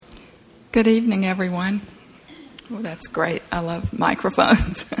Good evening, everyone. Oh, that's great. I love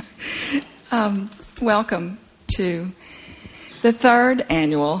microphones. Welcome to the third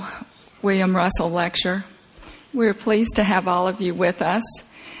annual William Russell Lecture. We're pleased to have all of you with us.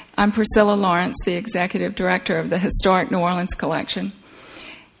 I'm Priscilla Lawrence, the Executive Director of the Historic New Orleans Collection.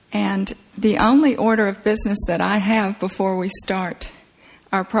 And the only order of business that I have before we start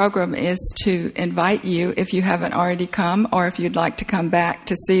our program is to invite you, if you haven't already come, or if you'd like to come back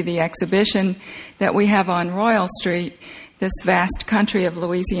to see the exhibition that we have on Royal Street. This vast country of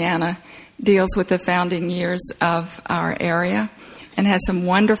Louisiana deals with the founding years of our area and has some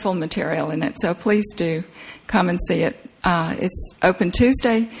wonderful material in it. So please do come and see it. It's open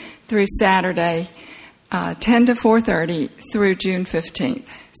Tuesday through Saturday, 10 to 4:30 through June 15th.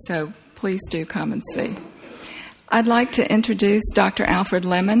 So please do come and see. I'd like to introduce Dr. Alfred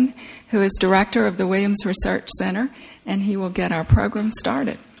Lemon, who is Director of the Williams Research Center, and he will get our program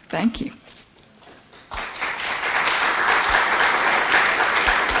started. Thank you.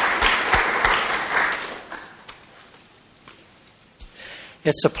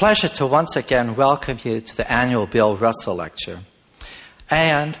 It's a pleasure to once again welcome you to the annual Bill Russell Lecture.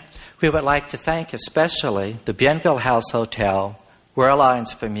 And we would like to thank especially the Bienville House Hotel,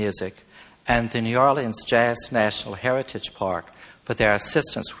 Worlines for Music, and the New Orleans Jazz National Heritage Park for their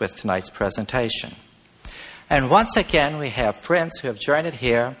assistance with tonight's presentation. And once again, we have friends who have journeyed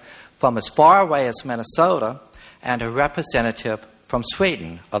here from as far away as Minnesota and a representative from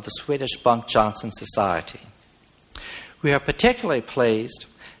Sweden of the Swedish Bunk Johnson Society. We are particularly pleased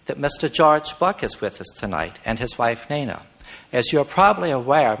that Mr. George Buck is with us tonight and his wife Nina. As you're probably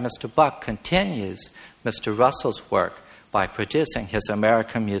aware, Mr. Buck continues Mr. Russell's work by producing his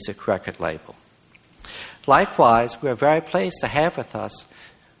American Music record label. Likewise, we are very pleased to have with us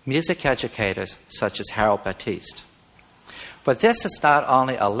music educators such as Harold Batiste. For this is not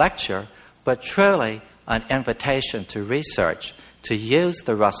only a lecture, but truly an invitation to research to use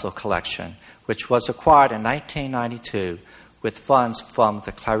the Russell Collection, which was acquired in 1992 with funds from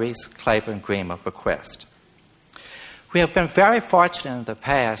the Clarice Claiborne Grima bequest. We have been very fortunate in the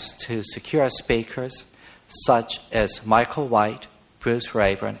past to secure speakers such as Michael White, Bruce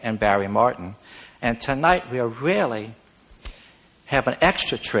Rayburn, and Barry Martin. And tonight we are really have an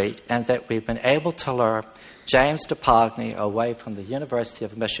extra treat in that we've been able to lure James DePogny away from the University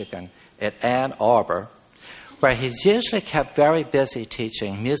of Michigan at Ann Arbor, where he's usually kept very busy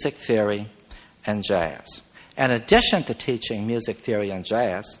teaching music theory and jazz. In addition to teaching music theory and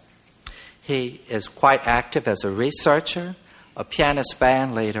jazz, he is quite active as a researcher, a pianist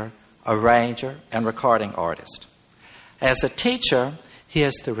band leader, arranger, and recording artist. As a teacher, he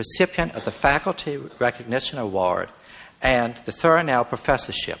is the recipient of the Faculty Recognition Award and the Thurnell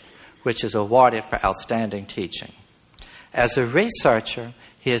Professorship, which is awarded for outstanding teaching. As a researcher,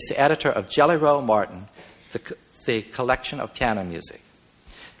 he is the editor of Jelly Roll Martin, the collection of piano music.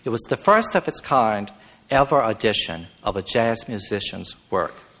 It was the first of its kind ever edition of a jazz musician's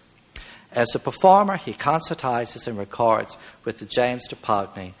work. As a performer, he concertizes and records with the James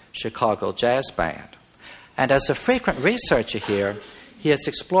DePogny Chicago Jazz Band. And as a frequent researcher here, he has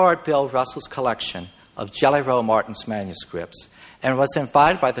explored Bill Russell's collection of Jelly Roll Martin's manuscripts and was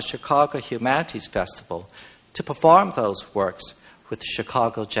invited by the Chicago Humanities Festival to perform those works with the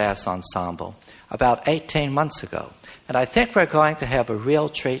Chicago Jazz Ensemble about 18 months ago. And I think we're going to have a real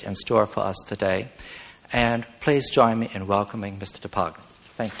treat in store for us today. And please join me in welcoming Mr. DePogny.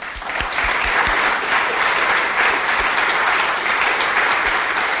 Thank you.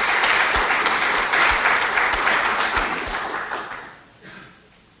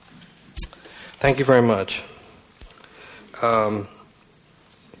 Thank you very much. I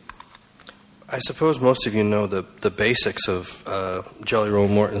suppose most of you know the basics of Jelly Roll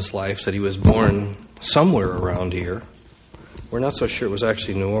Morton's life, that he was born somewhere around here. We're not so sure it was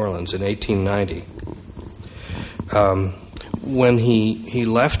actually New Orleans in 1890. When he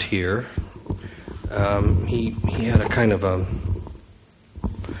left here, he had a kind of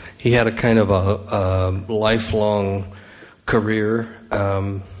a lifelong career.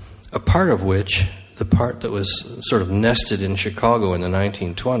 A part of which, the part that was sort of nested in Chicago in the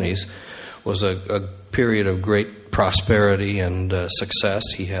 1920s, was a period of great prosperity and success.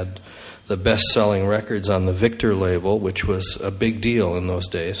 He had the best-selling records on the Victor label, which was a big deal in those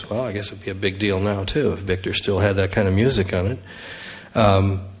days. Well, I guess it would be a big deal now, too, if Victor still had that kind of music on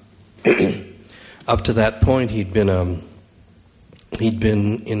it. Up to that point, he'd been,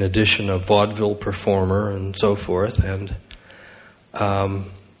 in addition, a vaudeville performer and so forth, and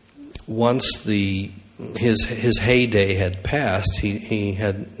once his heyday had passed, he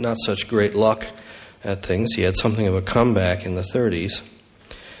had not such great luck at things. He had something of a comeback in the 30s,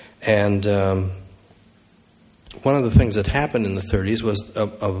 And one of the things that happened in the 30s was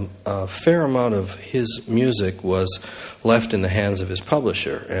a fair amount of his music was left in the hands of his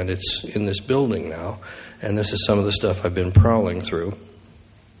publisher, and it's in this building now, and this is some of the stuff I've been prowling through.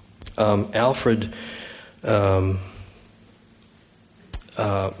 Alfred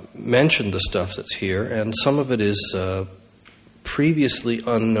mentioned the stuff that's here, and some of it is previously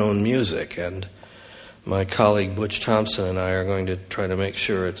unknown music, and my colleague Butch Thompson and I are going to try to make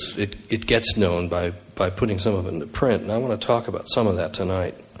sure it gets known by putting some of it into print, and I want to talk about some of that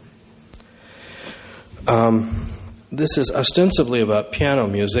tonight. This is ostensibly about piano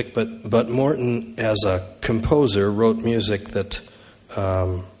music, but Morton, as a composer, wrote music that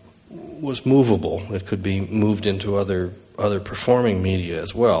was movable. It could be moved into other performing media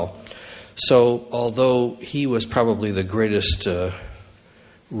as well. So, although he was probably the greatest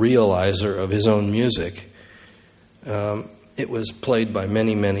realizer of his own music, it was played by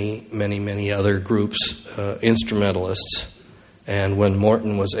many other groups, instrumentalists. And when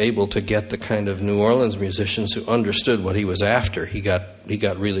Morton was able to get the kind of New Orleans musicians who understood what he was after, he got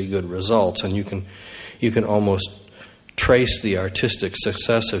really good results. And you can almost trace the artistic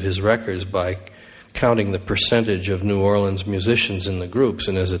success of his records by counting the percentage of New Orleans musicians in the groups.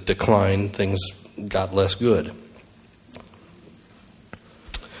 And as it declined, things got less good.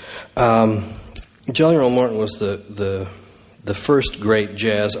 Jelly Roll Morton was the first great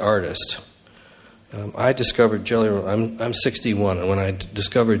jazz artist. I discovered Jelly Roll. I'm 61, and when I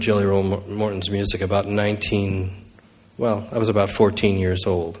discovered Jelly Roll Morton's music I was about 14 years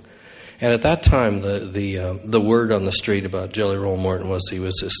old. And at that time, the word on the street about Jelly Roll Morton was he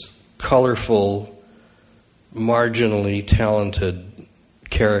was this colorful, marginally talented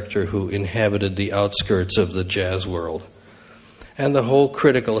character who inhabited the outskirts of the jazz world. And the whole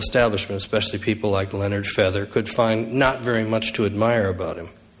critical establishment, especially people like Leonard Feather, could find not very much to admire about him.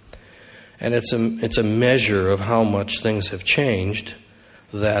 And it's a measure of how much things have changed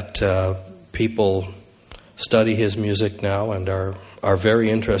that people study his music now and are very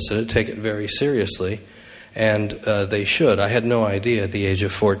interested in it, take it very seriously, and they should. I had no idea at the age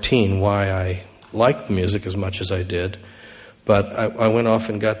of 14 why I liked the music as much as I did, but I went off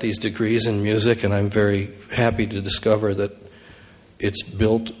and got these degrees in music, and I'm very happy to discover that it's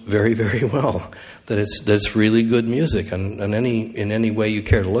built very, very well, that it's really good music, and in any way you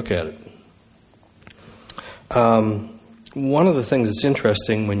care to look at it. One of the things that's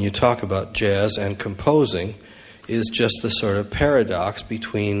interesting when you talk about jazz and composing is just the sort of paradox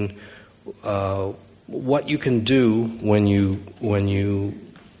between what you can do when you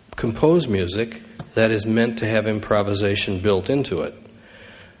compose music that is meant to have improvisation built into it.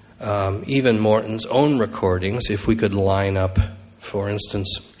 Even Morton's own recordings, if we could line up, for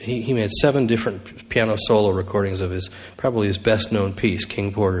instance, he made 7 different piano solo recordings of probably his best-known piece,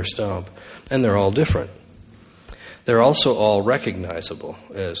 King Porter Stomp, and they're all different. They're also all recognizable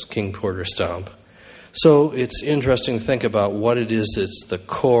as King Porter Stomp. So it's interesting to think about what it is that's the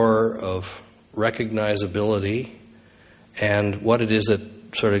core of recognizability and what it is that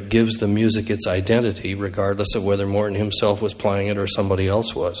sort of gives the music its identity, regardless of whether Morton himself was playing it or somebody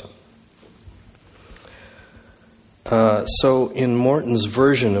else was. So in Morton's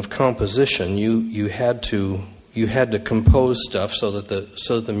version of composition, you had to compose stuff so that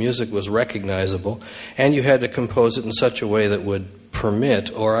the music was recognizable, and you had to compose it in such a way that would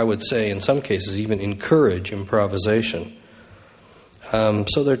permit, or I would say in some cases even encourage, improvisation.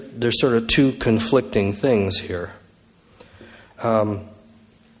 So there's sort of two conflicting things here.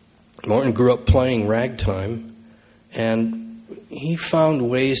 Morton grew up playing ragtime, and he found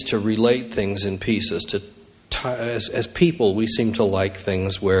ways to relate things in pieces. As people, we seem to like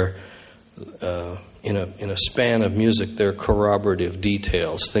things where in a span of music, there are corroborative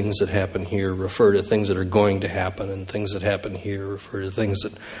details. Things that happen here refer to things that are going to happen, and things that happen here refer to things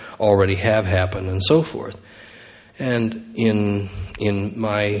that already have happened, and so forth. And in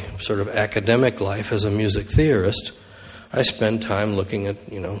my sort of academic life as a music theorist, I spend time looking at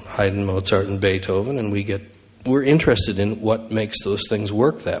Haydn, Mozart, and Beethoven, and we're interested in what makes those things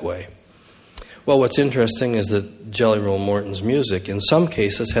work that way. Well, what's interesting is that Jelly Roll Morton's music, in some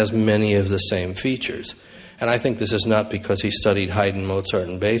cases, has many of the same features. And I think this is not because he studied Haydn, Mozart,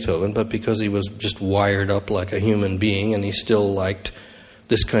 and Beethoven, but because he was just wired up like a human being, and he still liked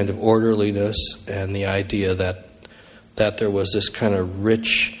this kind of orderliness and the idea that there was this kind of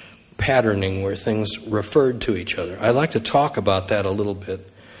rich patterning where things referred to each other. I'd like to talk about that a little bit,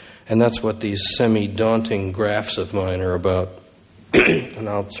 and that's what these semi-daunting graphs of mine are about. And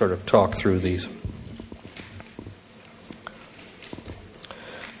I'll sort of talk through these.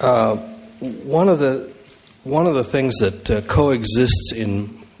 One of the things that coexists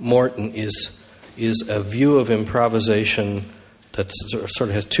in Morton is a view of improvisation that sort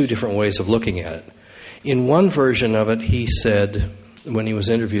of has two different ways of looking at it. In one version of it, he said, when he was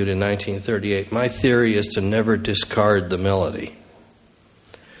interviewed in 1938, "My theory is to never discard the melody."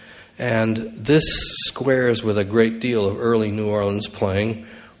 And this squares with a great deal of early New Orleans playing,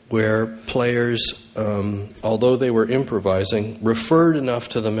 where players, although they were improvising, referred enough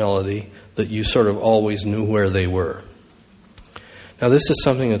to the melody that you sort of always knew where they were. Now, this is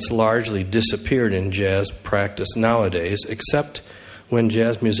something that's largely disappeared in jazz practice nowadays, except when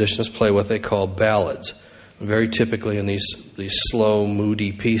jazz musicians play what they call ballads. Very typically in these slow,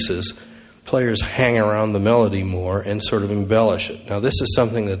 moody pieces, players hang around the melody more and sort of embellish it. Now, this is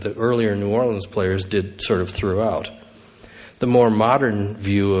something that the earlier New Orleans players did sort of throughout. The more modern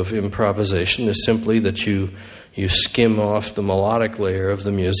view of improvisation is simply that you skim off the melodic layer of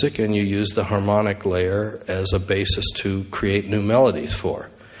the music and you use the harmonic layer as a basis to create new melodies for.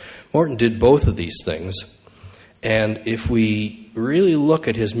 Morton did both of these things, and if we really look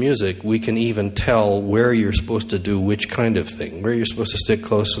at his music, we can even tell where you're supposed to do which kind of thing, where you're supposed to stick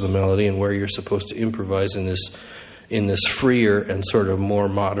close to the melody and where you're supposed to improvise in this freer and sort of more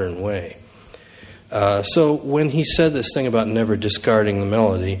modern way. So when he said this thing about never discarding the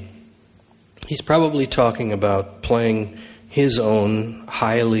melody, he's probably talking about playing his own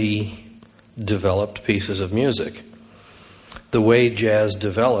highly developed pieces of music. The way jazz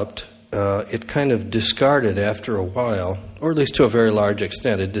developed, it kind of discarded after a while, or at least to a very large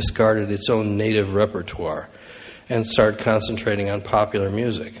extent, it discarded its own native repertoire and started concentrating on popular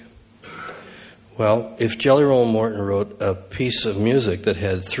music. Well, if Jelly Roll Morton wrote a piece of music that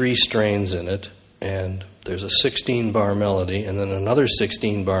had 3 strains in it, and there's a 16-bar melody, and then another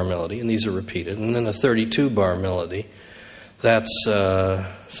 16-bar melody, and these are repeated, and then a 32-bar melody. That's,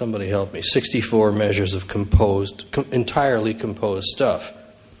 somebody help me, 64 measures of entirely composed stuff.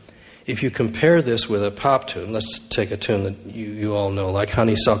 If you compare this with a pop tune, let's take a tune that you all know, like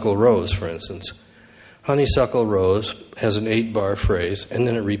Honeysuckle Rose, for instance. Honeysuckle Rose has an 8-bar phrase, and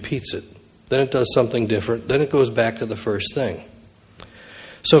then it repeats it. Then it does something different, then it goes back to the first thing.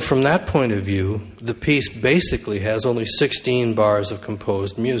 So from that point of view, the piece basically has only 16 bars of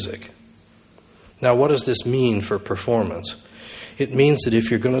composed music. Now, what does this mean for performance? It means that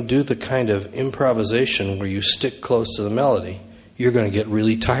if you're going to do the kind of improvisation where you stick close to the melody, you're going to get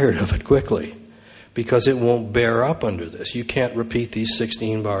really tired of it quickly because it won't bear up under this. You can't repeat these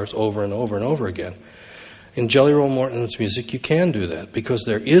 16 bars over and over and over again. In Jelly Roll Morton's music, you can do that because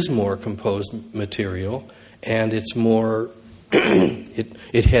there is more composed material and it's more...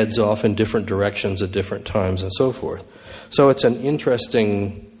 it heads off in different directions at different times and so forth. So it's an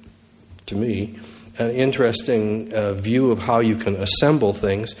interesting view of how you can assemble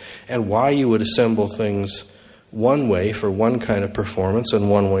things and why you would assemble things one way for one kind of performance and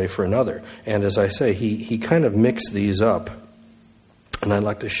one way for another. And as I say, he kind of mixed these up, and I'd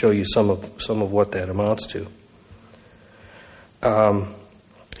like to show you some of what that amounts to.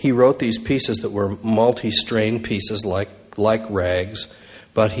 He wrote these pieces that were multi-strain pieces like rags,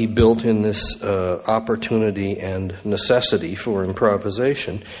 but he built in this opportunity and necessity for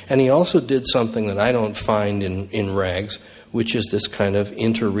improvisation. And he also did something that I don't find in rags, which is this kind of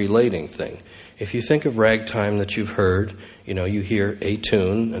interrelating thing. If you think of ragtime that you've heard, you hear a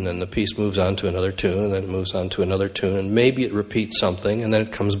tune, and then the piece moves on to another tune, and then it moves on to another tune, and maybe it repeats something, and then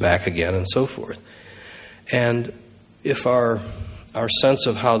it comes back again, and so forth. And if our sense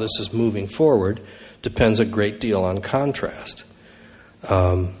of how this is moving forward depends a great deal on contrast.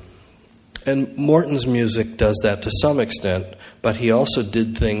 And Morton's music does that to some extent, but he also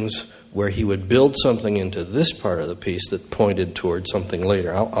did things where he would build something into this part of the piece that pointed toward something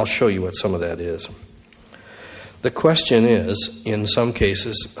later. I'll show you what some of that is. The question is, in some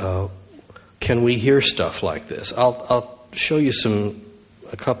cases, can we hear stuff like this? I'll show you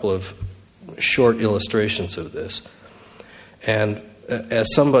a couple of short illustrations of this. And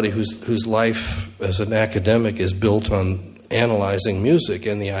as somebody whose life as an academic is built on analyzing music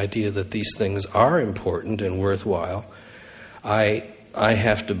and the idea that these things are important and worthwhile, I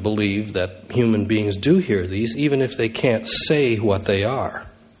have to believe that human beings do hear these, even if they can't say what they are.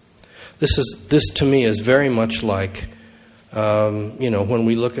 This to me is very much like, when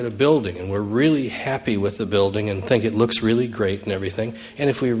we look at a building and we're really happy with the building and think it looks really great and everything, and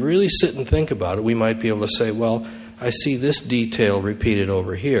if we really sit and think about it, we might be able to say, well, I see this detail repeated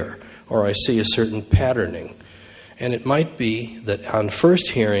over here, or I see a certain patterning. And it might be that on first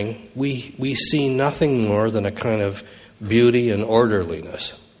hearing, we see nothing more than a kind of beauty and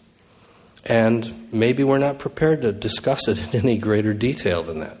orderliness. And maybe we're not prepared to discuss it in any greater detail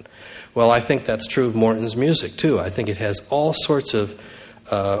than that. Well, I think that's true of Morton's music, too. I think it has all sorts of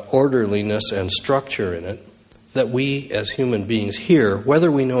orderliness and structure in it that we as human beings hear, whether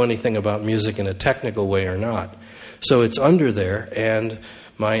we know anything about music in a technical way or not. So it's under there, and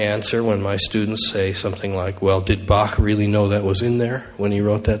my answer when my students say something like, well, did Bach really know that was in there when he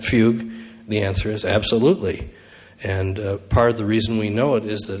wrote that fugue? The answer is absolutely. And part of the reason we know it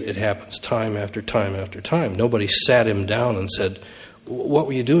is that it happens time after time after time. Nobody sat him down and said, what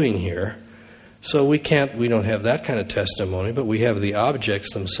were you doing here? So we don't have that kind of testimony, but we have the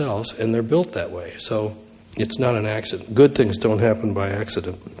objects themselves, and they're built that way. So it's not an accident. Good things don't happen by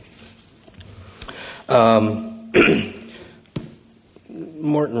accident.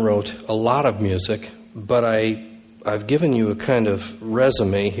 Morton wrote a lot of music, but I've given you a kind of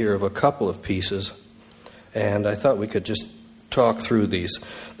resume here of a couple of pieces, and I thought we could just talk through these.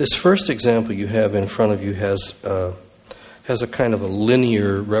 This first example you have in front of you has a kind of a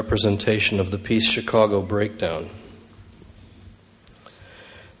linear representation of the piece Chicago Breakdown.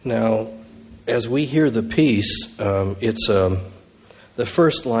 Now, as we hear the piece, it's the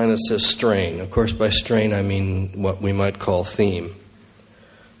first line that says strain. Of course, by strain I mean what we might call theme.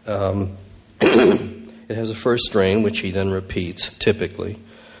 It has a first strain, which he then repeats, typically.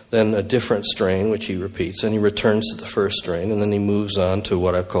 Then a different strain, which he repeats. Then he returns to the first strain, and then he moves on to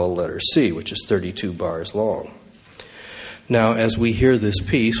what I call letter C, which is 32 bars long. Now, as we hear this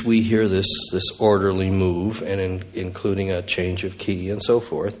piece, we hear this orderly move, and including a change of key and so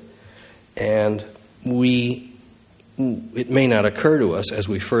forth. And it may not occur to us as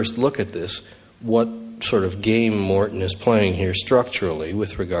we first look at this what sort of game Morton is playing here structurally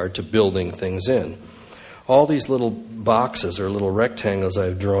with regard to building things in. All these little boxes or little rectangles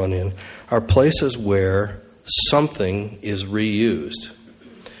I've drawn in are places where something is reused.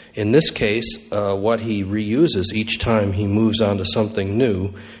 In this case, what he reuses each time he moves on to something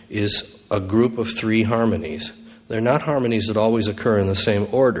new is a group of 3 harmonies. They're not harmonies that always occur in the same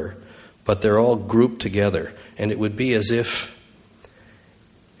order, but they're all grouped together. And it would be as if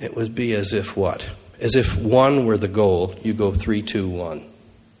what? As if 1 were the goal, you go 3, 2, 1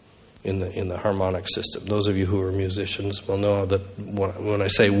 in the harmonic system. Those of you who are musicians will know that when I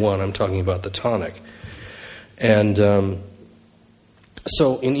say 1, I'm talking about the tonic. And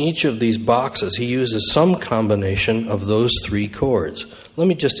so in each of these boxes, he uses some combination of those 3 chords. Let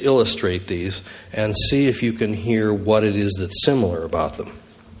me just illustrate these and see if you can hear what it is that's similar about them.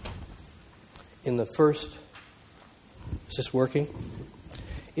 In the first, is this working?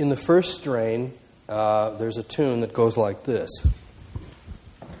 In the first strain, there's a tune that goes like this.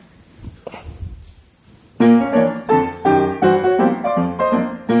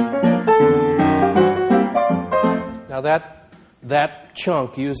 Now that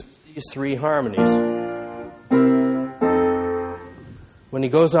chunk uses these 3 harmonies. When he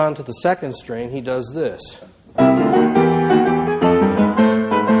goes on to the second strain, he does this.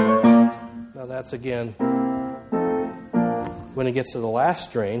 Now that's again. When he gets to the last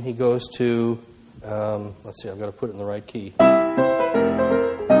strain, he goes to, let's see, I've got to put it in the right key.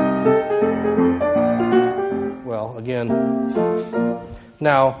 Well, again,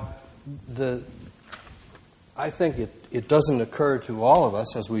 now I think it doesn't occur to all of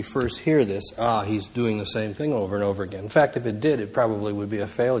us as we first hear this, he's doing the same thing over and over again. In fact, if it did, it probably would be a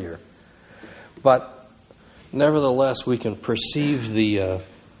failure. But nevertheless, we can perceive the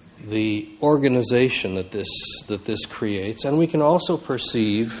organization that this creates, and we can also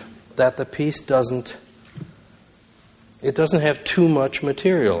perceive that the piece doesn't have too much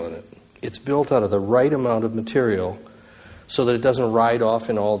material in it. It's built out of the right amount of material so that it doesn't ride off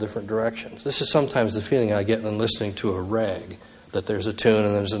in all different directions. This is sometimes the feeling I get when listening to a rag, that there's a tune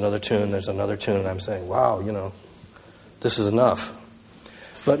and there's another tune, and I'm saying, wow, this is enough.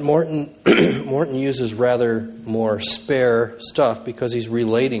 But Morton uses rather more spare stuff because he's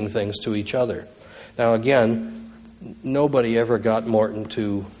relating things to each other. Now again, nobody ever got Morton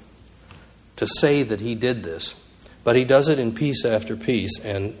to say that he did this, but he does it in piece after piece,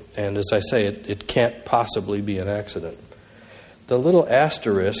 and as I say, it can't possibly be an accident. The little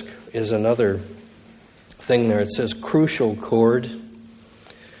asterisk is another thing there. It says crucial chord.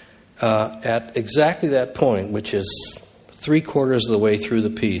 At exactly that point, which is 3/4 of the way through the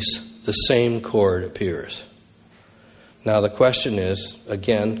piece, the same chord appears. Now the question is,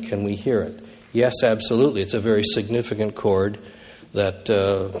 again, can we hear it? Yes, absolutely. It's a very significant chord that,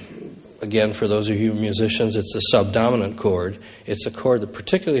 again, for those of you musicians, it's the subdominant chord. It's a chord that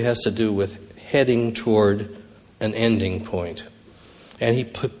particularly has to do with heading toward an ending point. And he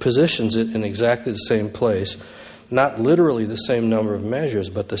positions it in exactly the same place, not literally the same number of measures,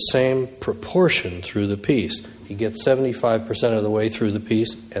 but the same proportion through the piece. You get 75% of the way through the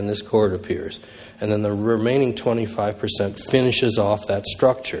piece, and this chord appears. And then the remaining 25% finishes off that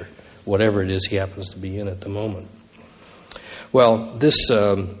structure, whatever it is he happens to be in at the moment. Well, this is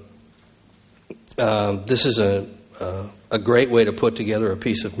a great way to put together a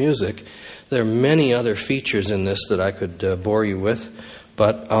piece of music. There are many other features in this that I could bore you with,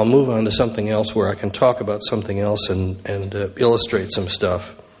 but I'll move on to something else where I can talk about something else and illustrate some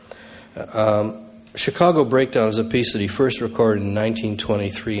stuff. Chicago Breakdown is a piece that he first recorded in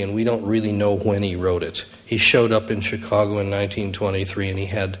 1923, and we don't really know when he wrote it. He showed up in Chicago in 1923, and he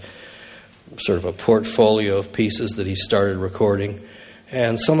had sort of a portfolio of pieces that he started recording.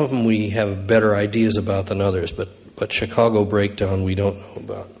 And some of them we have better ideas about than others, but Chicago Breakdown we don't know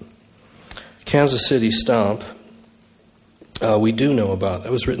about. Kansas City Stomp we do know about.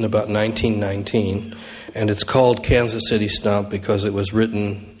 It was written about 1919, and it's called Kansas City Stomp because it was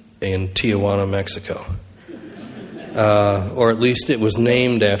written in Tijuana, Mexico. Or at least it was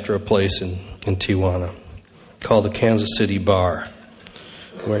named after a place in Tijuana called the Kansas City Bar.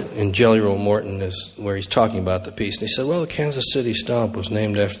 In Jelly Roll Morton is where he's talking about the piece. And he said, well, the Kansas City Stomp was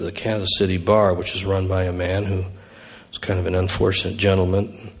named after the Kansas City Bar, which is run by a man who was kind of an unfortunate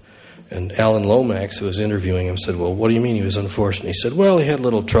gentleman. And Alan Lomax, who was interviewing him, said, well, what do you mean he was unfortunate? He said, well, he had a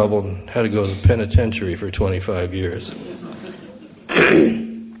little trouble and had to go to the penitentiary for 25 years.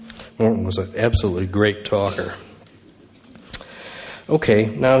 Morton was an absolutely great talker. Okay,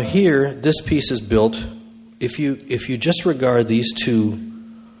 now here, this piece is built. If you just regard these two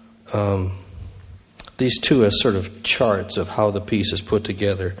as sort of charts of how the piece is put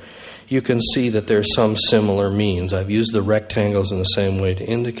together, you can see that there's some similar means. I've used the rectangles in the same way to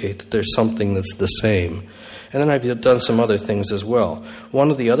indicate that there's something that's the same. And then I've done some other things as well.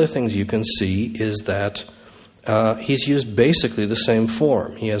 One of the other things you can see is that he's used basically the same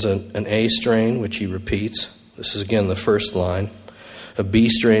form. He has an A strain, which he repeats. This is, again, the first line. A B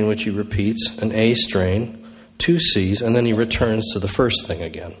strain, which he repeats. An A strain, 2 C's, and then he returns to the first thing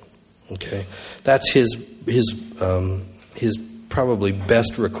again. Okay, that's his probably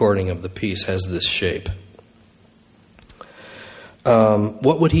best recording of the piece has this shape.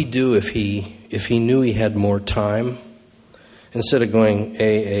 What would he do if he knew he had more time? Instead of going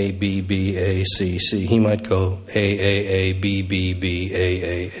A, B, B, A, C, C, he might go A, B, B, B,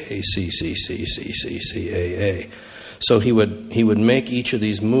 A, C, C, C, C, C, C, A. So he would make each of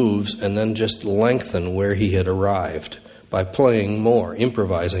these moves and then just lengthen where he had arrived by playing more,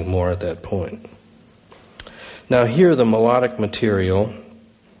 improvising more at that point. Now here the melodic material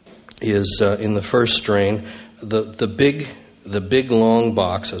is in the first strain. The big long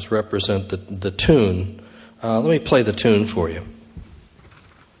boxes represent the tune. Let me play the tune for you.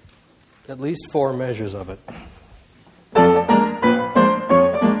 At least 4 measures of it.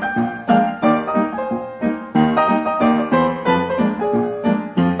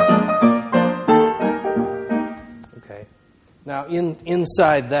 Okay. Now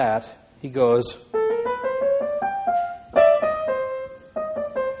inside that, he goes.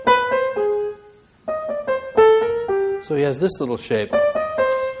 So he has this little shape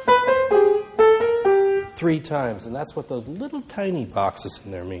 3 times, and that's what those little tiny boxes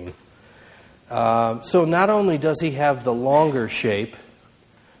in there mean. So not only does he have the longer shape,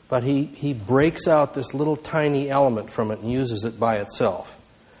 but he breaks out this little tiny element from it and uses it by itself.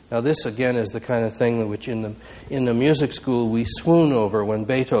 Now this, again, is the kind of thing which in the music school we swoon over when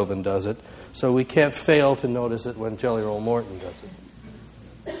Beethoven does it, so we can't fail to notice it when Jelly Roll Morton does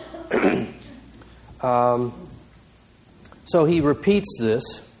it. So he repeats this.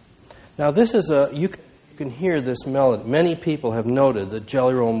 Now this is you can hear this melody. Many people have noted that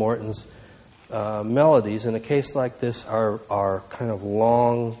Jelly Roll Morton's melodies in a case like this are kind of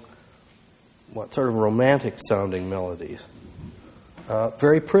long, sort of romantic sounding melodies.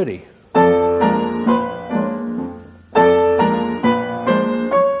 Very pretty.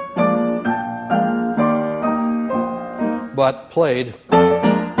 But played.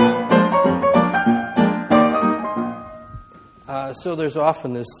 So there's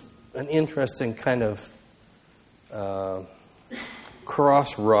often an interesting kind of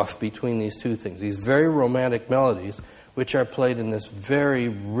cross-rough between these two things. These very romantic melodies, which are played in this very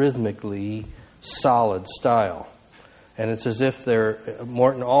rhythmically solid style. And it's as if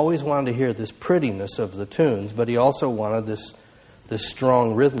Morton always wanted to hear this prettiness of the tunes, but he also wanted this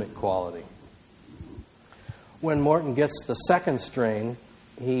strong rhythmic quality. When Morton gets the second strain,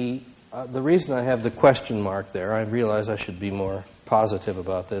 the reason I have the question mark there, I realize I should be more positive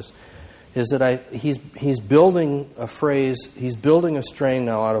about this, is that he's building a phrase, he's building a strain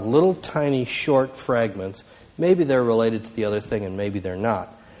now out of little tiny short fragments. Maybe they're related to the other thing and maybe they're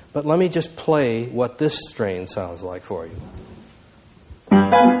not. But let me just play what this strain sounds like for you.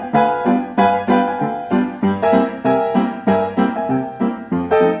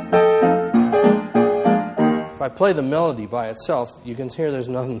 If I play the melody by itself, you can hear there's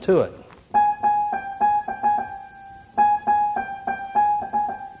nothing to it.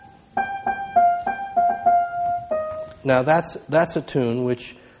 Now that's a tune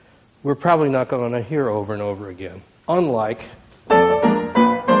which we're probably not going to hear over and over again. Unlike,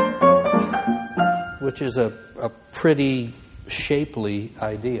 which is a pretty shapely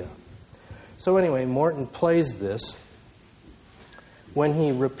idea. So anyway, Morton plays this. When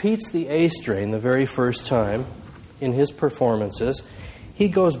he repeats the A strain the very first time in his performances, he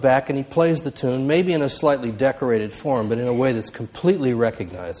goes back and he plays the tune, maybe in a slightly decorated form, but in a way that's completely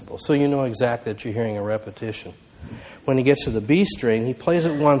recognizable. So you know exactly that you're hearing a repetition. When he gets to the B strain, he plays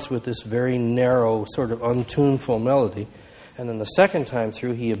it once with this very narrow, sort of untuneful melody, and then the second time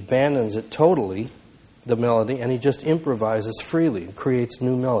through, he abandons it totally, the melody, and he just improvises freely and creates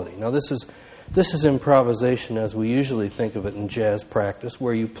new melody. Now this is improvisation as we usually think of it in jazz practice,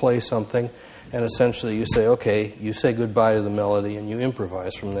 where you play something and essentially you say, okay, you say goodbye to the melody and you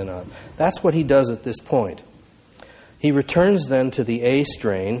improvise from then on. That's what he does at this point. He returns then to the A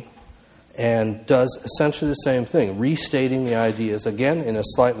strain and does essentially the same thing, restating the ideas again in a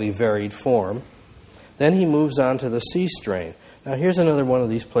slightly varied form. Then he moves on to the C strain. Now here's another one of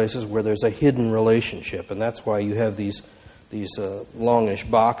these places where there's a hidden relationship, and that's why you have these longish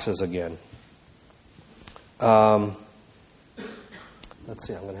boxes again. Let's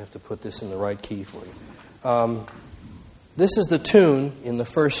see, I'm going to have to put this in the right key for you. This is the tune in the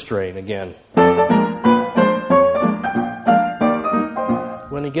first strain again.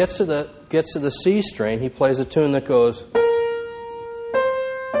 When he gets to the C strain, he plays a tune that goes,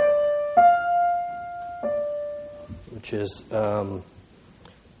 which is now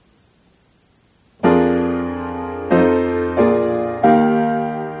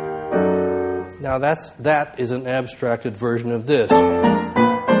that is an abstracted version of this.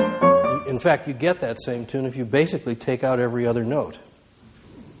 In fact, you get that same tune if you basically take out every other note.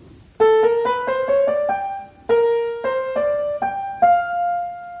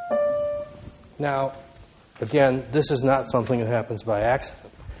 Now, again, this is not something that happens by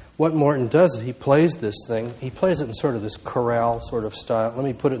accident. What Morton does is he plays this thing. He plays it in sort of this chorale sort of style. Let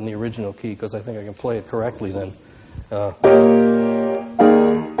me put it in the original key because I think I can play it correctly then.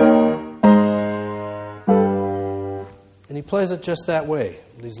 And he plays it just that way,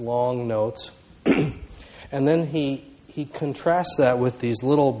 these long notes. And then he contrasts that with these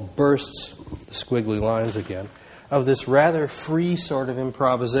little bursts, squiggly lines again, of this rather free sort of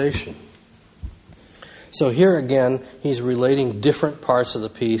improvisation. So here again, he's relating different parts of the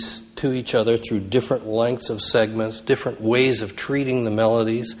piece to each other through different lengths of segments, different ways of treating the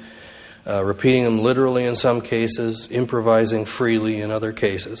melodies, repeating them literally in some cases, improvising freely in other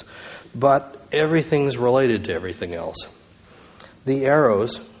cases. But everything's related to everything else. The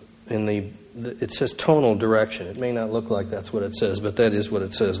arrows it says tonal direction. It may not look like that's what it says, but that is what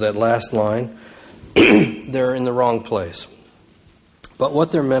it says. That last line, they're in the wrong place. But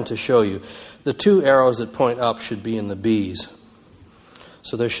what they're meant to show you, the two arrows that point up should be in the B's.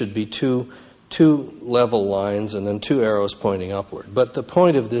 So there should be two level lines and then two arrows pointing upward. But the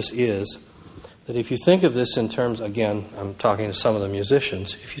point of this is that if you think of this in terms, again, I'm talking to some of the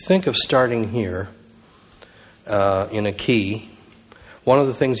musicians, if you think of starting here in a key, one of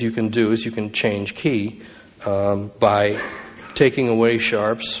the things you can do is you can change key by taking away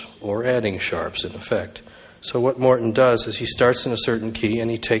sharps or adding sharps, in effect. So what Morton does is he starts in a certain key and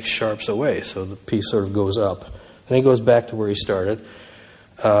he takes sharps away, so the piece sort of goes up. Then he goes back to where he started,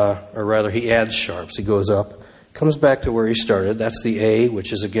 or rather he adds sharps. He goes up, comes back to where he started. That's the A,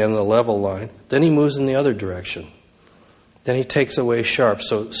 which is again the level line. Then he moves in the other direction. Then he takes away sharps,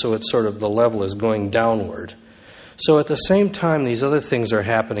 so it's sort of the level is going downward. So at the same time these other things are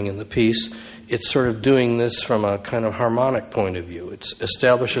happening in the piece, it's sort of doing this from a kind of harmonic point of view. It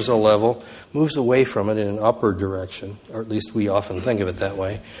establishes a level, moves away from it in an upward direction, or at least we often think of it that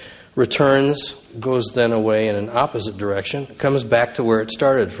way, returns, goes then away in an opposite direction, comes back to where it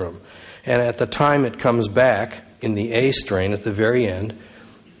started from. And at the time it comes back, in the A strain at the very end,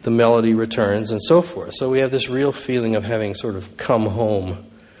 the melody returns and so forth. So we have this real feeling of having sort of come home.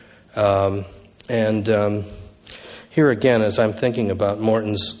 Here again, as I'm thinking about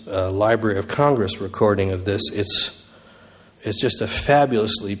Morton's Library of Congress recording of this, it's just a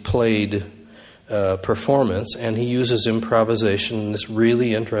fabulously played performance, and he uses improvisation in this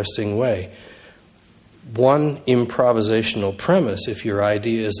really interesting way. One improvisational premise, if your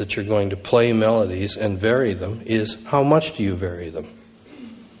idea is that you're going to play melodies and vary them, is how much do you vary them?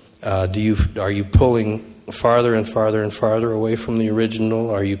 Are you pulling farther and farther and farther away from the original?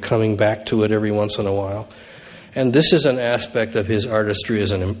 Are you coming back to it every once in a while? And this is an aspect of his artistry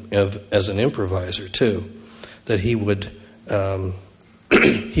as an improviser too, that he would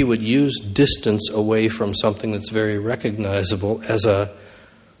use distance away from something that's very recognizable as a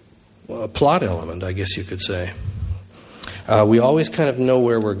plot element, I guess you could say. We always kind of know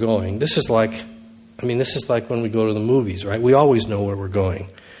where we're going. This is like when we go to the movies, right? We always know where we're going.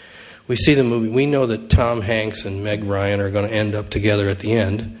 We see the movie. We know that Tom Hanks and Meg Ryan are going to end up together at the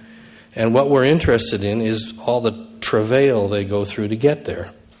end. And what we're interested in is all the travail they go through to get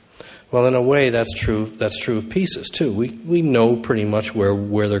there. Well, in a way, that's true of pieces, too. We know pretty much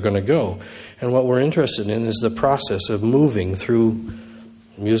where they're going to go. And what we're interested in is the process of moving through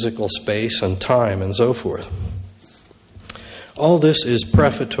musical space and time and so forth. All this is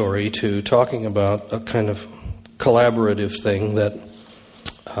prefatory to talking about a kind of collaborative thing that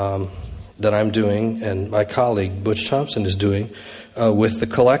I'm doing and my colleague Butch Thompson is doing with the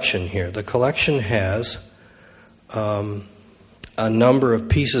collection here. The collection has a number of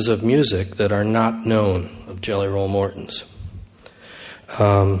pieces of music that are not known of Jelly Roll Morton's.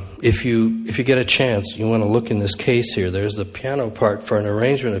 If you get a chance, you want to look in this case here. There's the piano part for an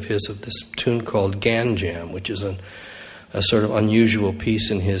arrangement of his of this tune called Gan Jam, which is a sort of unusual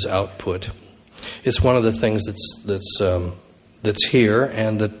piece in his output. It's one of the things that's here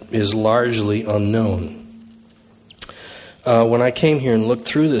and that is largely unknown. When I came here and looked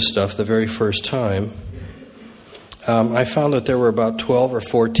through this stuff the very first time, I found that there were about 12 or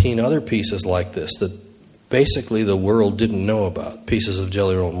 14 other pieces like this that basically the world didn't know about, pieces of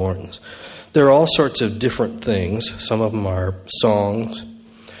Jelly Roll Morton's. There are all sorts of different things. Some of them are songs.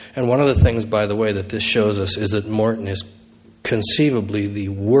 And one of the things, by the way, that this shows us is that Morton is conceivably the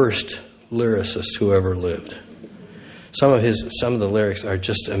worst lyricist who ever lived. Some of the lyrics are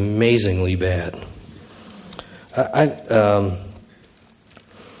just amazingly bad.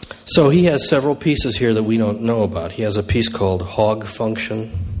 So he has several pieces here that we don't know about. He has a piece called Hog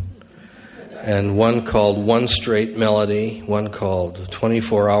Function, and one called One Straight Melody, one called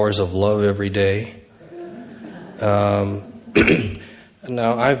 24 Hours of Love Every Day.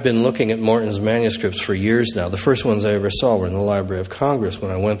 Now, I've been looking at Morton's manuscripts for years now. The first ones I ever saw were in the Library of Congress when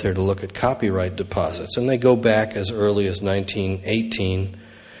I went there to look at copyright deposits, and they go back as early as 1918,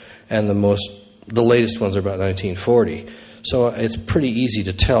 and the latest ones are about 1940. So it's pretty easy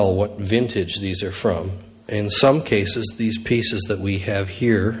to tell what vintage these are from. In some cases, these pieces that we have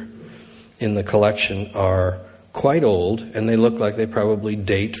here in the collection are quite old, and they look like they probably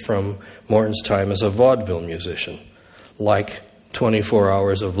date from Morton's time as a vaudeville musician, like 24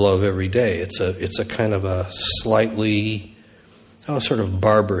 Hours of Love Every Day. It's a kind of a slightly, sort of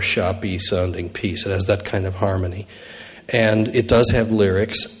barbershop-y sounding piece. It has that kind of harmony. And it does have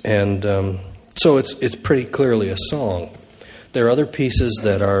lyrics, and so it's pretty clearly a song. There are other pieces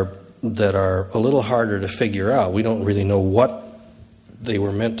that are a little harder to figure out. We don't really know what they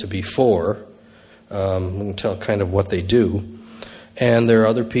were meant to be for. We can tell kind of what they do. And there are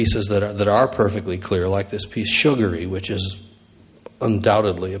other pieces that are perfectly clear, like this piece Sugary, which is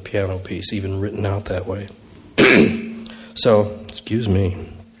undoubtedly a piano piece, even written out that way. So, excuse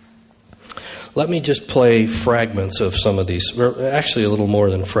me. Let me just play fragments of some of these. Actually, a little more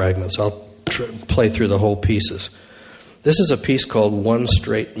than fragments. I'll play through the whole pieces. This is a piece called One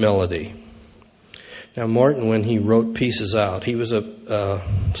Straight Melody. Now, Morton, when he wrote pieces out, he was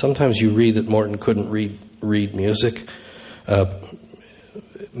sometimes you read that Morton couldn't read music.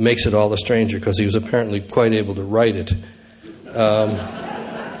 Makes it all the stranger because he was apparently quite able to write it.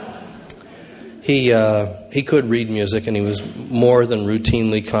 He could read music, and he was more than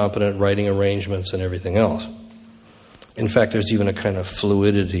routinely competent writing arrangements and everything else. In fact, there's even a kind of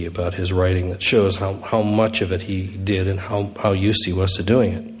fluidity about his writing that shows how much of it he did and how used he was to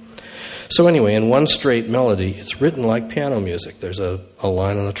doing it. So anyway, in One Straight Melody, it's written like piano music. There's a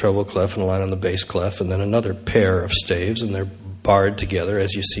line on the treble clef and a line on the bass clef, and then another pair of staves, and they're barred together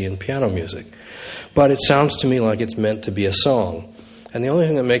as you see in piano music. But it sounds to me like it's meant to be a song. And the only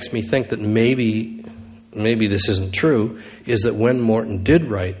thing that makes me think that maybe this isn't true is that when Morton did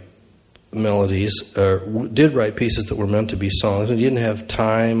write melodies, did write pieces that were meant to be songs, and he didn't have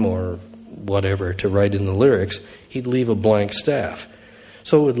time or whatever to write in the lyrics, he'd leave a blank staff.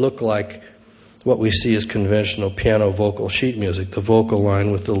 So it would look like what we see as conventional piano vocal sheet music, the vocal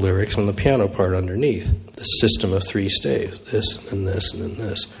line with the lyrics and the piano part underneath, the system of three staves, this and this and then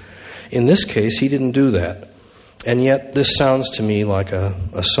this. In this case, he didn't do that. And yet, this sounds to me like a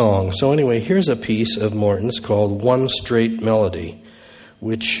song. So anyway, here's a piece of Morton's called One Straight Melody,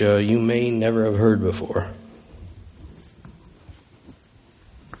 which you may never have heard before.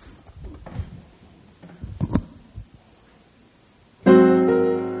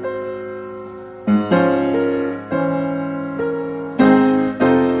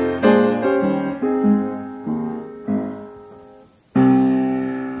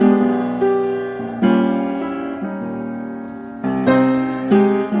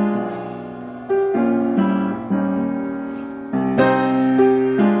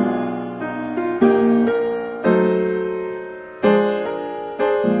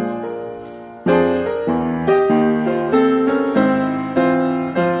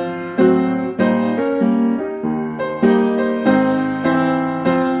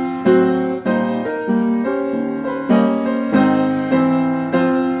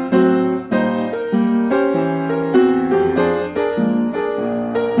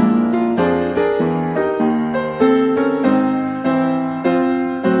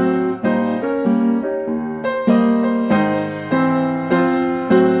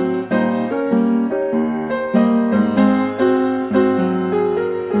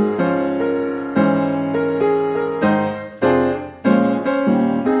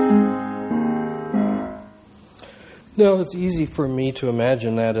 No, it's easy for me to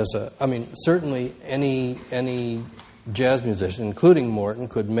imagine that as certainly any jazz musician, including Morton,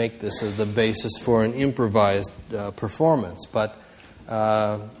 could make this as the basis for an improvised performance, but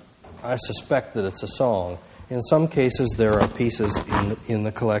I suspect that it's a song. In some cases, there are pieces in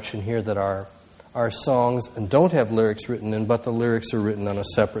the collection here that are songs and don't have lyrics written in, but the lyrics are written on a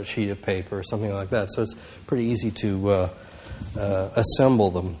separate sheet of paper or something like that, so it's pretty easy to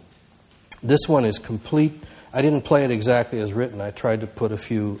assemble them. This one is complete. I didn't play it exactly as written. I tried to put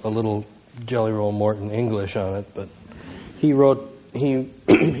a little Jelly Roll Morton English on it, but he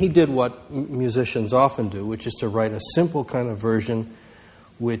did what musicians often do, which is to write a simple kind of version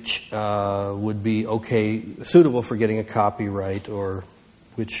which would be suitable for getting a copyright, or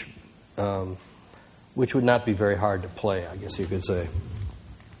which would not be very hard to play, I guess you could say.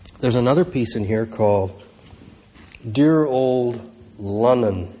 There's another piece in here called Dear Old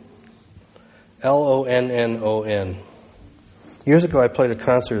Lunnon, Lonnon. Years ago I played a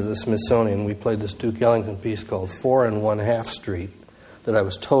concert at the Smithsonian. We played this Duke Ellington piece called 4 1/2 Street that I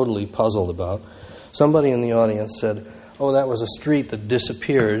was totally puzzled about. Somebody in the audience said, "Oh, that was a street that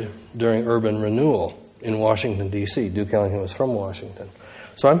disappeared during urban renewal in Washington, D.C. Duke Ellington was from Washington."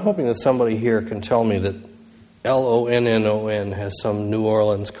 So I'm hoping that somebody here can tell me that Lonnon has some New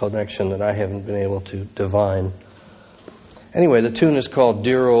Orleans connection that I haven't been able to divine. Anyway, the tune is called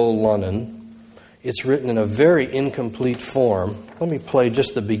Dear Old Lunnon. It's written in a very incomplete form. Let me play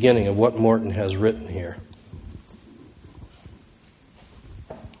just the beginning of what Morton has written here.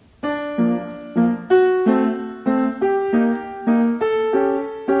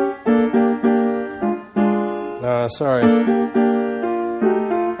 Sorry.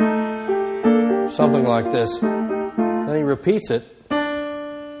 Something like this. Then he repeats it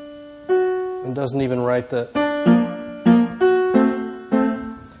and doesn't even write the...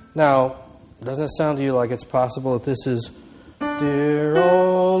 Now, doesn't it sound to you like it's possible that this is Dear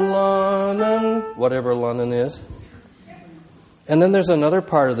Old Lunnon, whatever Lunnon is? And then there's another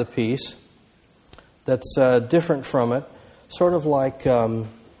part of the piece that's different from it, sort of like...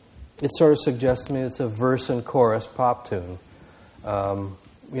 it sort of suggests to me it's a verse and chorus pop tune.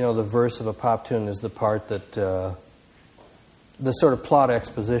 The verse of a pop tune is the part that, the sort of plot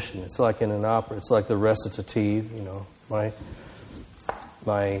exposition. It's like in an opera. It's like the recitative,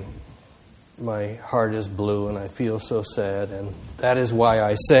 my heart is blue and I feel so sad, and that is why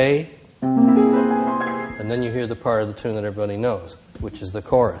I say. And then you hear the part of the tune that everybody knows, which is the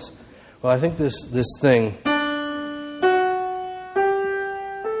chorus. Well, I think this thing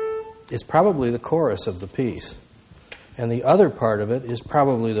is probably the chorus of the piece, and the other part of it is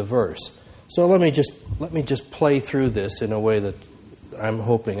probably the verse. So let me just play through this in a way that I'm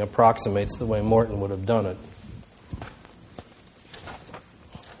hoping approximates the way Morton would have done it.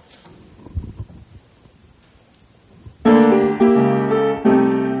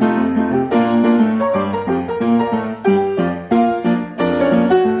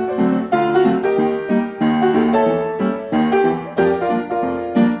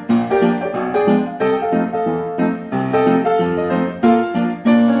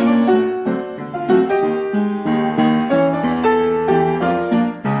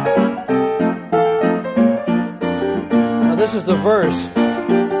 This is the verse.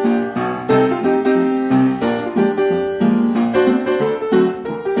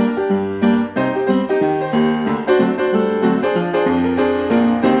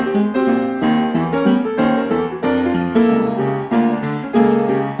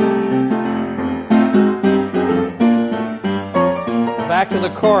 Back to the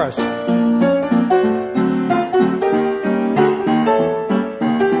chorus.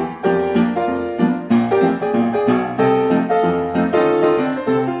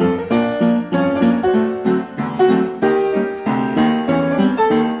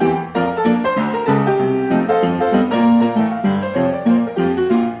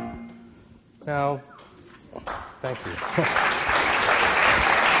 Thank you.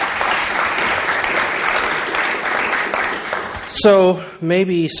 So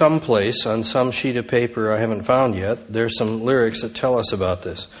maybe someplace on some sheet of paper I haven't found yet, there's some lyrics that tell us about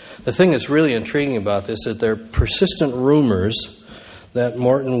this. The thing that's really intriguing about this is that there are persistent rumors that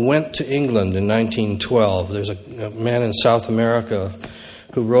Morton went to England in 1912. There's a man in South America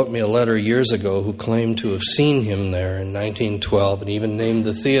who wrote me a letter years ago who claimed to have seen him there in 1912 and even named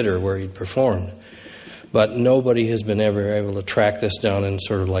the theater where he'd performed. But nobody has been ever able to track this down in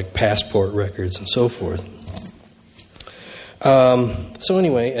sort of like passport records and so forth. So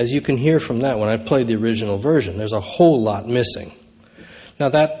anyway, as you can hear from that, when I played the original version, there's a whole lot missing. Now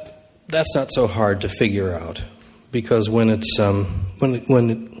that's not so hard to figure out, because when it's well,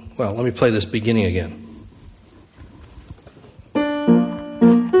 let me play this beginning again.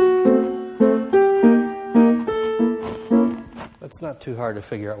 it's not too hard to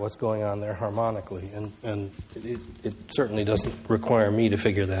figure out what's going on there harmonically, and it certainly doesn't require me to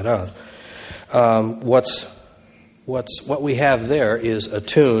figure that out. What we have there is a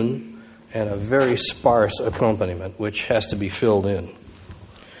tune and a very sparse accompaniment, which has to be filled in.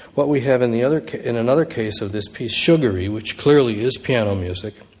 What we have in another case of this piece, Sugary, which clearly is piano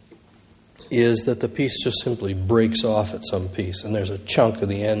music, is that the piece just simply breaks off at some piece, and there's a chunk of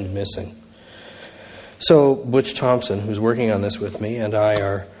the end missing. So Butch Thompson, who's working on this with me, and I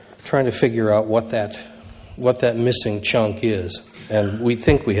are trying to figure out what that missing chunk is, and we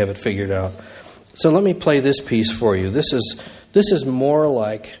think we have it figured out. So let me play this piece for you. This is more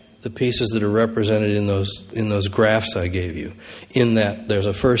like the pieces that are represented in those graphs I gave you, in that there's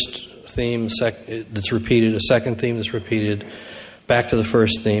a first theme that's repeated, a second theme that's repeated, back to the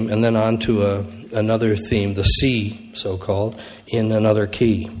first theme, and then on to another theme, the C, so-called, in another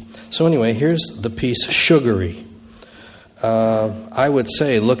key. So anyway, here's the piece Sugary. I would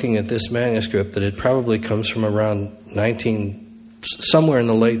say, looking at this manuscript, that it probably comes from around somewhere in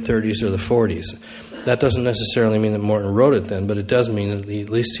the late 30s or the 40s. That doesn't necessarily mean that Morton wrote it then, but it does mean that at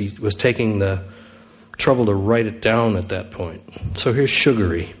least he was taking the trouble to write it down at that point. So here's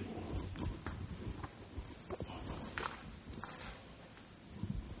Sugary.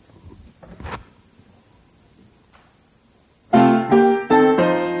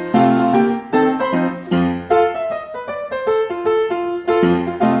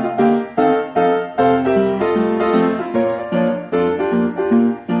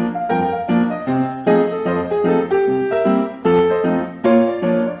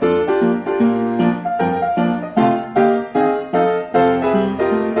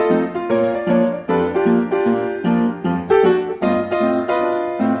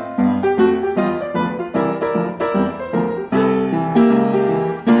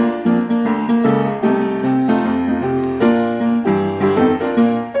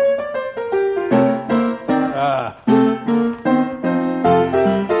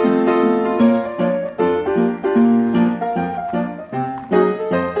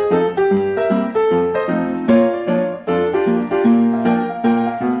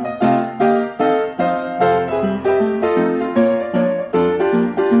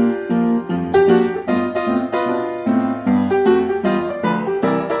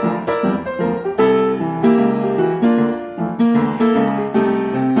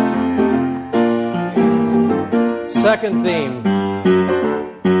 Second theme.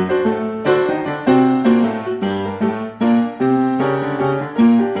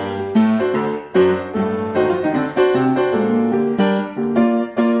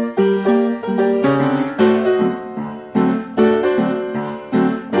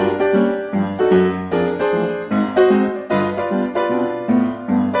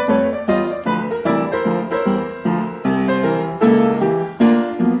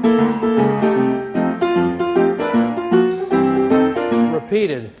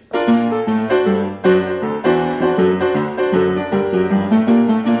 Repeated.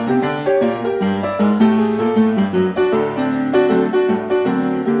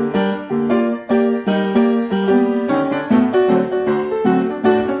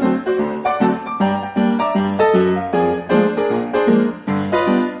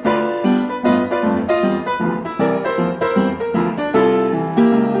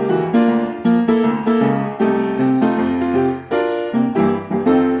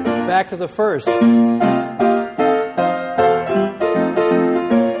 Back to the first.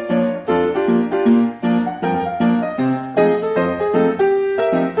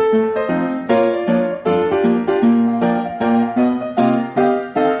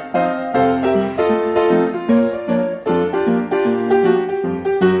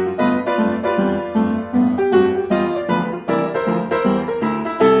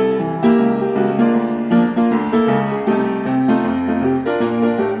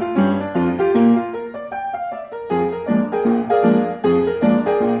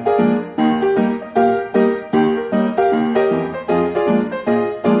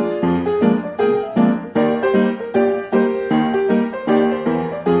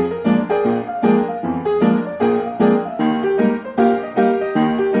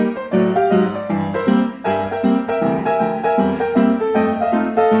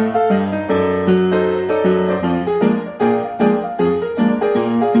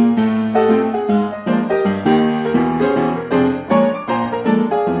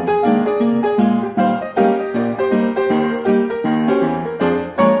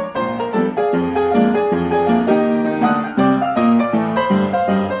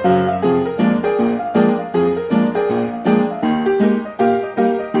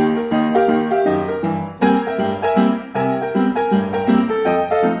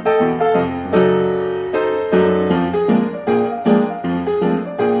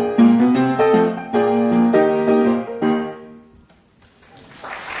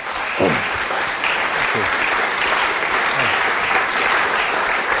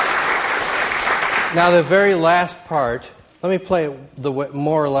 Now, the very last part, let me play it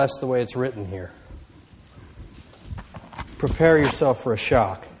more or less the way it's written here. Prepare yourself for a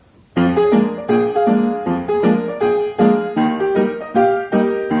shock.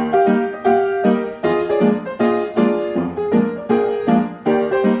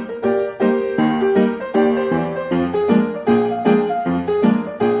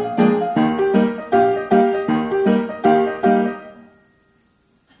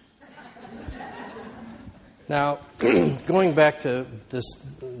 Now, going back to this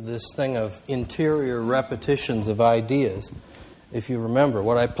thing of interior repetitions of ideas, if you remember,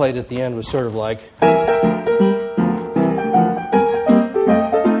 what I played at the end was sort of like...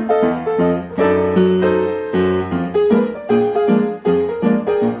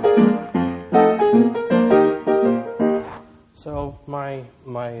 So my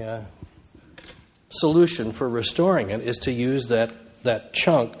solution for restoring it is to use that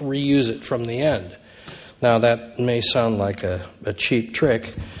chunk, reuse it from the end. Now, that may sound like a cheap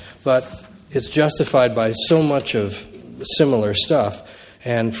trick, but it's justified by so much of similar stuff.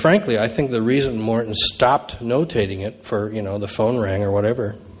 And frankly, I think the reason Morton stopped notating it for, the phone rang or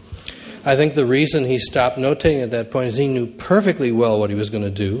whatever, I think the reason he stopped notating at that point is he knew perfectly well what he was going to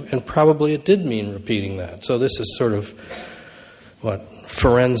do, and probably it did mean repeating that. So this is sort of,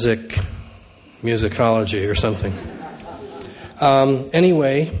 forensic musicology or something.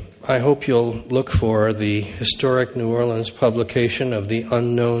 Anyway, I hope you'll look for the Historic New Orleans publication of the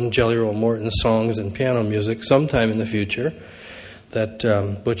unknown Jelly Roll Morton songs and piano music sometime in the future that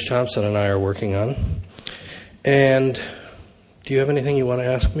Butch Thompson and I are working on. And do you have anything you want to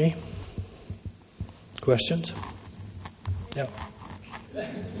ask me? Questions? Yeah. Did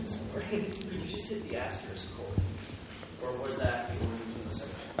you just hit the asterisk chord? Or was that the order in the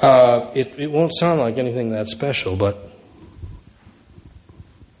second? It won't sound like anything that special, but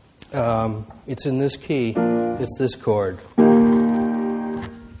it's in this key. It's this chord.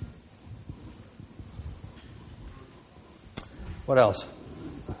 What else?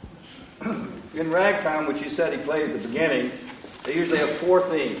 In Ragtime, which you said he played at the beginning, they usually have 4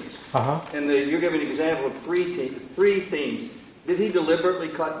 themes. And you're giving an example of 3 themes. Did he deliberately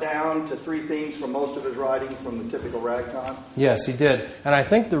cut down to 3 themes for most of his writing from the typical Ragtime? Yes, he did. And I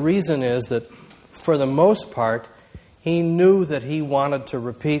think the reason is that, for the most part, he knew that he wanted to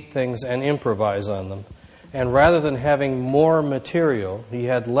repeat things and improvise on them. And rather than having more material, he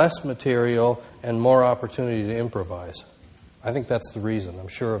had less material and more opportunity to improvise. I think that's the reason. I'm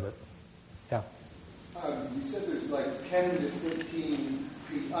sure of it. Yeah. You said there's like 10 to 15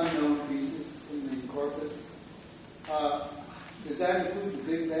 unknown pieces in the corpus. Does that include the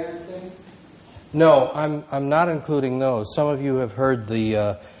big band things? No, I'm not including those. Some of you have heard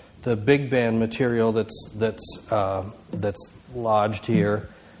the big band material that's lodged here.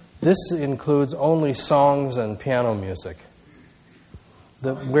 This includes only songs and piano music.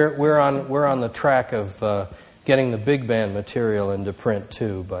 We're on the track of getting the big band material into print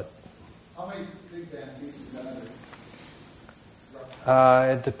too, but how many big band pieces are there?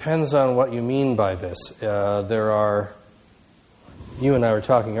 it depends on what you mean by this. There are. You and I were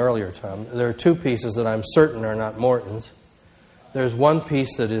talking earlier, Tom. There are 2 pieces that I'm certain are not Morton's. There's one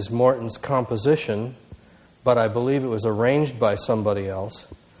piece that is Morton's composition, but I believe it was arranged by somebody else.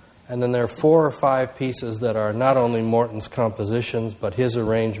 And then there are 4 or 5 pieces that are not only Morton's compositions, but his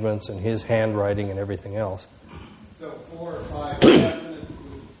arrangements and his handwriting and everything else. So 4 or 5?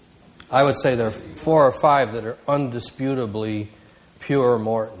 I would say there are 4 or 5 that are undisputably pure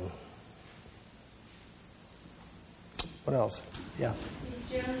Morton. What else? Yeah.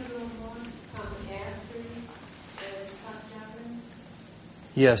 Did Jelly Roll Morton come after Joplin?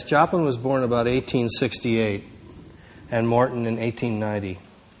 Yes, Joplin was born about 1868 and Morton in 1890.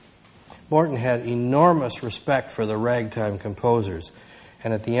 Morton had enormous respect for the ragtime composers,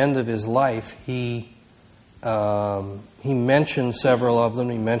 and at the end of his life, he mentioned several of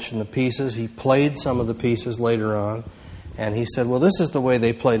them. He mentioned the pieces. He played some of the pieces later on, and he said, well, this is the way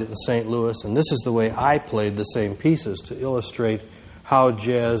they played it in St. Louis, and this is the way I played the same pieces to illustrate how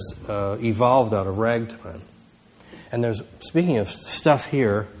jazz evolved out of ragtime. And speaking of stuff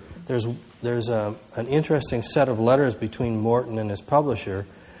here, there's an interesting set of letters between Morton and his publisher,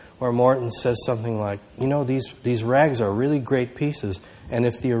 where Morton says something like, these rags are really great pieces, and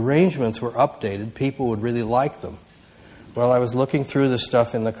if the arrangements were updated, people would really like them. Well, I was looking through the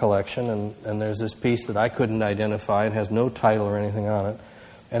stuff in the collection, and there's this piece that I couldn't identify and has no title or anything on it.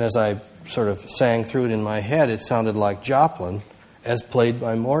 And as I sort of sang through it in my head, it sounded like Joplin as played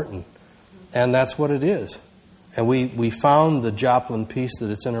by Morton. And that's what it is. And we found the Joplin piece that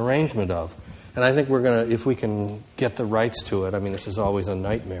it's an arrangement of. And I think we're going to, if we can get the rights to it, I mean, this is always a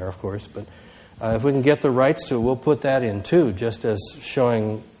nightmare, of course, but If we can get the rights to it, we'll put that in too, just as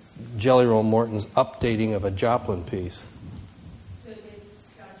showing Jelly Roll Morton's updating of a Joplin piece. So did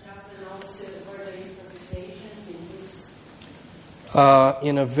Scott Joplin also, were there improvisations in his?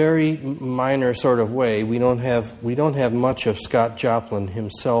 In a very minor sort of way. We don't have much of Scott Joplin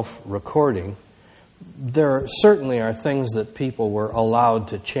himself recording. There certainly are things that people were allowed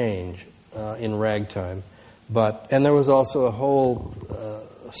to change in ragtime, and there was also a whole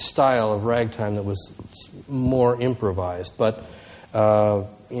style of ragtime that was more improvised. But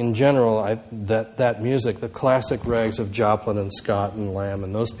in general, that music, the classic rags of Joplin and Scott and Lamb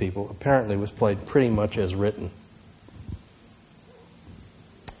and those people, apparently was played pretty much as written.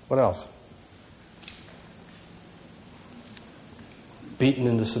 What else? Beaten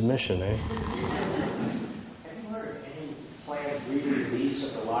into submission, eh? Have you heard of any planned re-release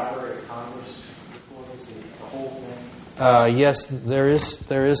of the Library of Congress recordings, the whole thing? Yes, there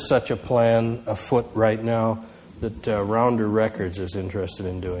is such a plan afoot right now that Rounder Records is interested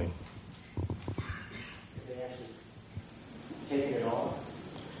in doing. Have they actually taken it off?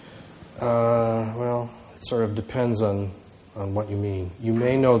 Well, it sort of depends on what you mean. You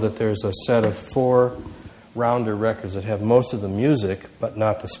may know that there's a set of 4 Rounder records that have most of the music but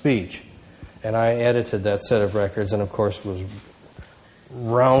not the speech. And I edited that set of records and, of course, was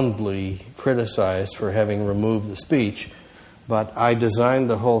roundly criticized for having removed the speech. But I designed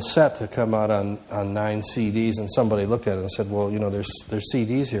the whole set to come out on 9 CDs, and somebody looked at it and said, well, there's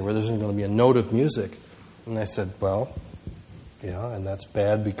CDs here where there isn't going to be a note of music. And I said, well, yeah, and that's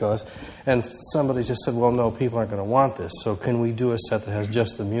bad because... And somebody just said, well, no, people aren't going to want this, so can we do a set that has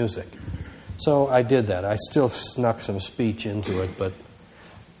just the music? So I did that. I still snuck some speech into it,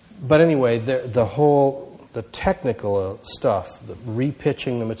 but anyway, the technical stuff, the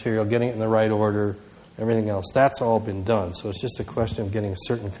repitching the material, getting it in the right order, everything else, that's all been done. So it's just a question of getting a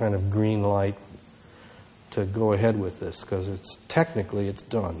certain kind of green light to go ahead with this, because technically it's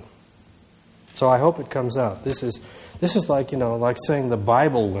done. So I hope it comes out. This is like, like saying the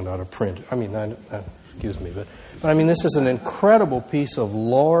Bible went out of print. I mean, excuse me, but I mean, this is an incredible piece of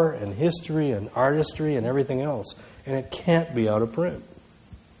lore and history and artistry and everything else, and it can't be out of print.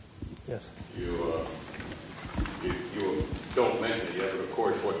 Yes? You don't mention it yet, but of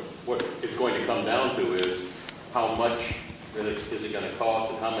course what it's going to come down to is how much is it going to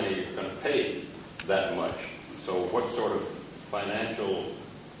cost and how many are going to pay that much. So what sort of financial,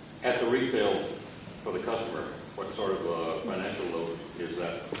 at the retail for the customer, what sort of financial load is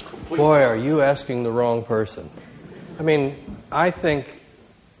that? Complete? Boy, are you asking the wrong person. I mean, I think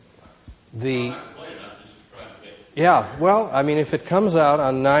yeah, well, I mean, if it comes out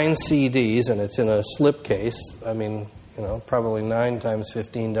on 9 CDs and it's in a slipcase, I mean, probably 9 times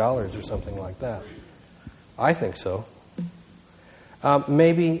 $15 or something like that. I think so.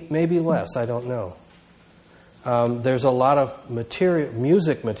 Maybe less, I don't know. There's a lot of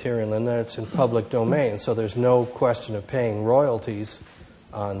music material in there that's in public domain, so there's no question of paying royalties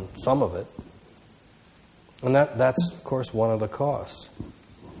on some of it. And that's, of course, one of the costs.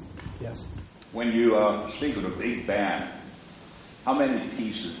 Yes? When you speak of a big band, how many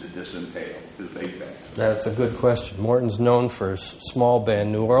pieces did this entail, this big band? That's a good question. Morton's known for small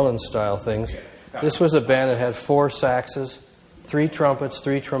band, New Orleans-style things. This was a band that had 4 saxes, 3 trumpets,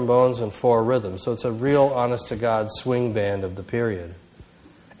 3 trombones, and 4 rhythms. So it's a real honest-to-God swing band of the period.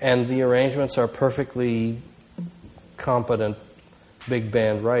 And the arrangements are perfectly competent big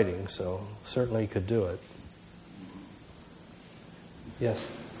band writing, so certainly you could do it. Yes?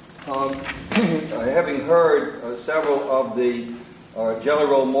 Having heard several of the Jelly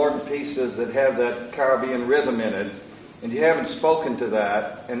Roll Morton pieces that have that Caribbean rhythm in it, and you haven't spoken to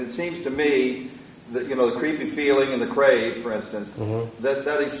that, and it seems to me that, the creepy feeling and the crave, for instance,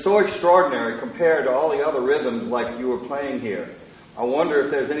 that is so extraordinary compared to all the other rhythms like you were playing here. I wonder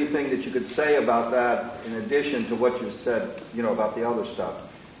if there's anything that you could say about that in addition to what you said, about the other stuff.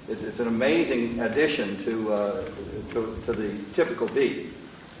 It's an amazing addition to the typical beat.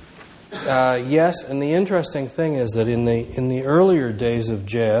 Yes, and the interesting thing is that in the earlier days of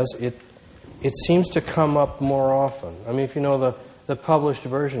jazz, it seems to come up more often. I mean, if you know the published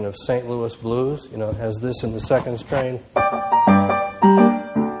version of St. Louis Blues, it has this in the second strain.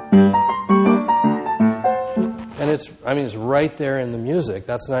 And it's right there in the music.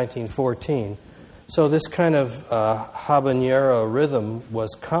 That's 1914. So this kind of habanera rhythm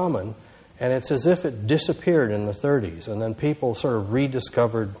was common, and it's as if it disappeared in the 30s, and then people sort of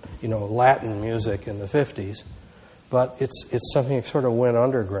rediscovered, Latin music in the 50s. But it's something that sort of went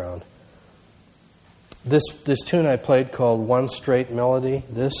underground. This tune I played called One Straight Melody,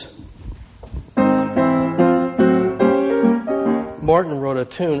 Morton wrote a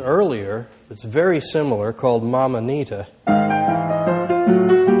tune earlier that's very similar called Mama Nita.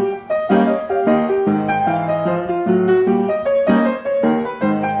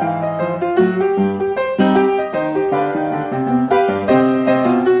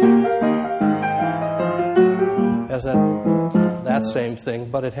 Has that same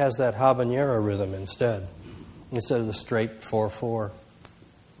thing, but it has that habanera rhythm instead of the straight 4/4.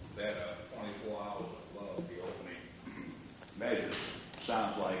 That 24 Hours of Love, the opening measure,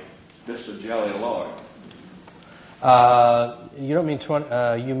 sounds like Mr. Jelly Lord. You don't mean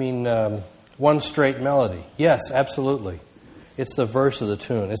you mean One Straight Melody. Yes, absolutely. It's the verse of the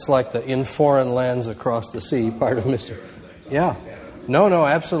tune. It's like the In Foreign Lands Across the Sea part of Mr. Yeah. No,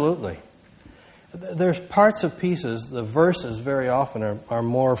 absolutely. There's parts of pieces, the verses very often are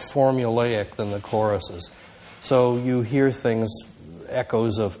more formulaic than the choruses. So you hear things,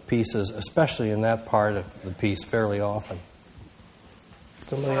 echoes of pieces, especially in that part of the piece, fairly often.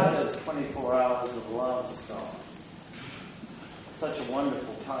 Somebody else? How does 24 Hours of Love song? Such a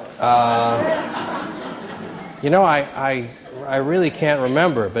wonderful title. I really can't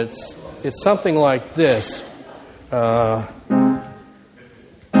remember, but it's something like this.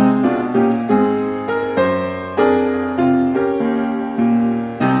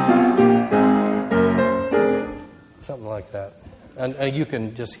 Something like that. And you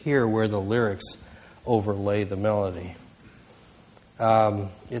can just hear where the lyrics overlay the melody.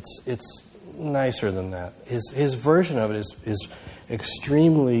 It's nicer than that. His version of it is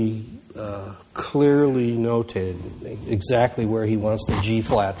extremely clearly notated, exactly where he wants the G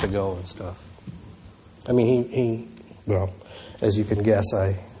flat to go and stuff. I mean, he well, as you can guess,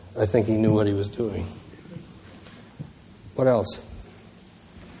 I think he knew what he was doing. What else?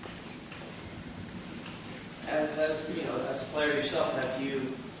 As a player yourself, have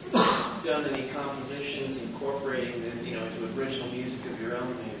you done any compositions incorporating into original music of your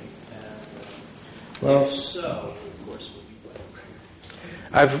own, maybe? Well, if so, of course, will you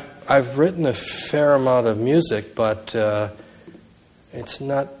play? I've written a fair amount of music, but it's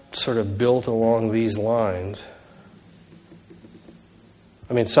not sort of built along these lines.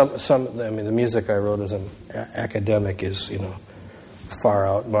 I mean, the music I wrote as an academic is, far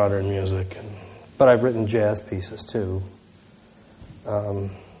out modern music, but I've written jazz pieces too.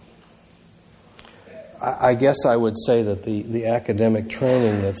 I guess I would say that the academic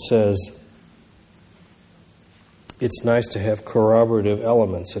training that says it's nice to have corroborative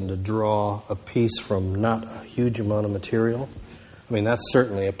elements and to draw a piece from not a huge amount of material. I mean, that's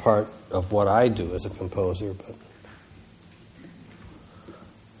certainly a part of what I do as a composer, but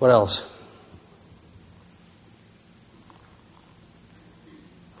what else?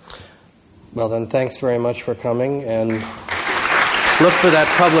 Well, then, thanks very much for coming, and look for that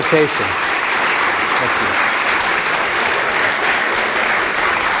publication. Thank you.